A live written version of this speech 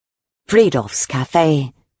Friedolf's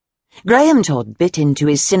Cafe. Graham Todd bit into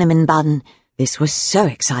his cinnamon bun. This was so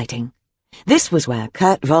exciting. This was where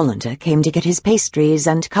Kurt Wallander came to get his pastries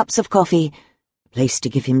and cups of coffee, a place to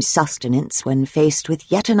give him sustenance when faced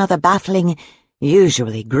with yet another baffling,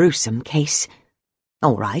 usually gruesome case.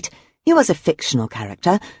 All right, he was a fictional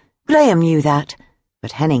character. Graham knew that.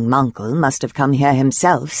 But Henning Mankell must have come here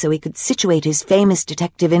himself so he could situate his famous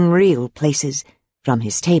detective in real places. From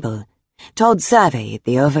his table, Todd surveyed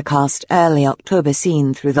the overcast early October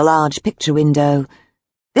scene through the large picture window.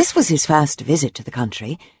 This was his first visit to the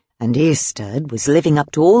country, and Eastad was living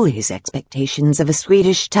up to all his expectations of a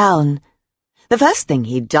Swedish town. The first thing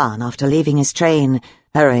he'd done after leaving his train,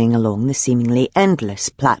 hurrying along the seemingly endless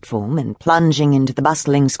platform and plunging into the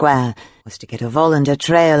bustling square, was to get a Wallander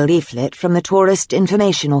Trail leaflet from the Tourist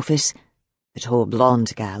Information Office. The tall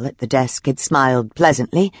blonde gal at the desk had smiled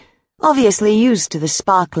pleasantly, obviously used to the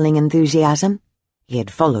sparkling enthusiasm. He had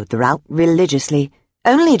followed the route religiously,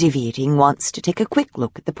 only deviating once to take a quick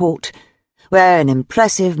look at the port, where an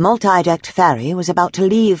impressive multi-decked ferry was about to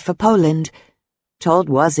leave for Poland. Todd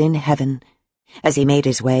was in heaven. As he made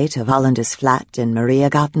his way to Wallander's flat in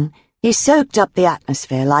Mariagarten, he soaked up the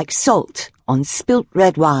atmosphere like salt on spilt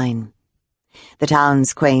red wine. The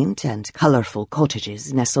town's quaint and colourful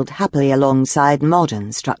cottages nestled happily alongside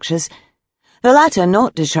modern structures, the latter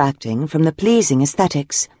not detracting from the pleasing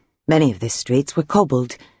aesthetics. Many of the streets were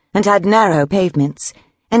cobbled and had narrow pavements,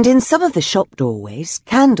 and in some of the shop doorways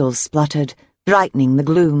candles spluttered, brightening the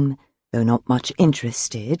gloom. Though not much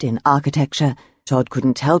interested in architecture, Todd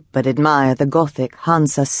couldn't help but admire the Gothic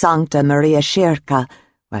Hansa Sancta Maria Kyrka,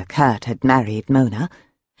 where Kurt had married Mona,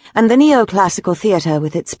 and the neoclassical theatre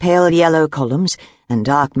with its pale yellow columns and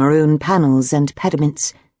dark maroon panels and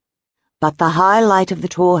pediments. But the highlight of the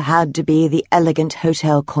tour had to be the elegant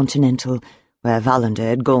Hotel Continental, where Wallander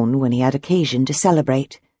had gone when he had occasion to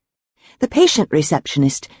celebrate. The patient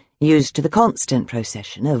receptionist, used to the constant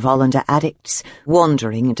procession of Wallander addicts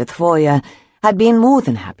wandering into the foyer, had been more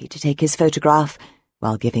than happy to take his photograph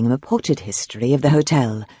while giving him a potted history of the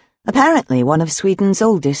hotel, apparently one of Sweden's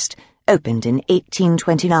oldest, opened in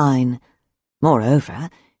 1829.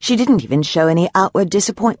 Moreover, she didn't even show any outward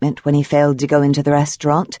disappointment when he failed to go into the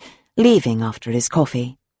restaurant, leaving after his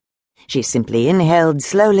coffee. She simply inhaled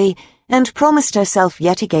slowly and promised herself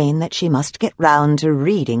yet again that she must get round to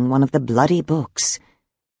reading one of the bloody books.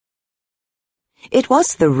 It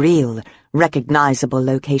was the real, recognizable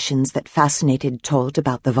locations that fascinated Todd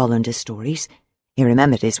about the Wallander stories. He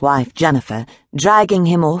remembered his wife, Jennifer, dragging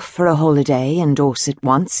him off for a holiday in Dorset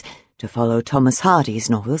once to follow Thomas Hardy's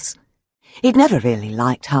novels. He'd never really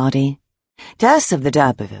liked Hardy. Tess of the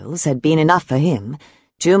D'Urbervilles had been enough for him,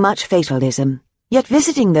 too much fatalism. Yet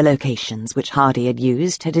visiting the locations which Hardy had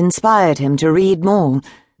used had inspired him to read more.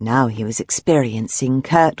 Now he was experiencing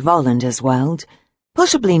Kurt Wallander's world.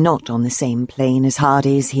 Possibly not on the same plane as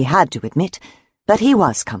Hardy's, he had to admit, but he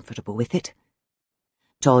was comfortable with it.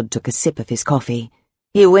 Todd took a sip of his coffee.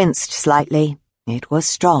 He winced slightly. It was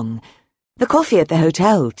strong. The coffee at the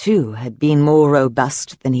hotel, too, had been more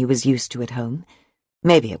robust than he was used to at home.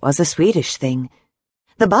 Maybe it was a Swedish thing.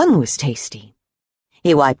 The bun was tasty.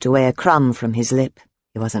 He wiped away a crumb from his lip.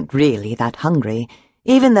 He wasn't really that hungry,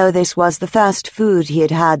 even though this was the first food he had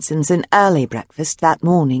had since an early breakfast that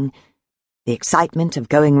morning. The excitement of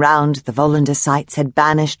going round the Wallander sites had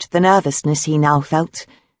banished the nervousness he now felt.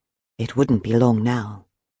 It wouldn't be long now.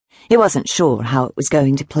 He wasn't sure how it was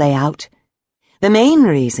going to play out. The main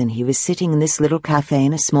reason he was sitting in this little cafe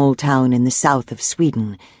in a small town in the south of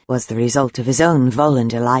Sweden was the result of his own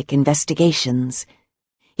Wallander-like investigations.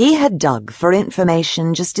 He had dug for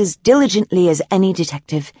information just as diligently as any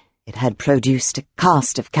detective. It had produced a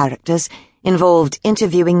cast of characters, involved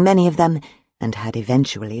interviewing many of them, and had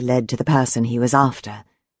eventually led to the person he was after.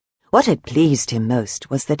 What had pleased him most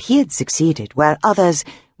was that he had succeeded where others,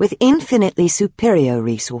 with infinitely superior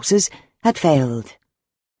resources, had failed.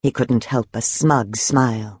 He couldn't help a smug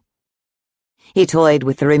smile. He toyed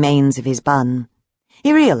with the remains of his bun.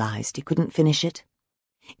 He realized he couldn't finish it.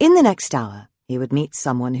 In the next hour, he would meet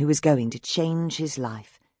someone who was going to change his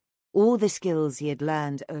life. All the skills he had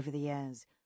learned over the years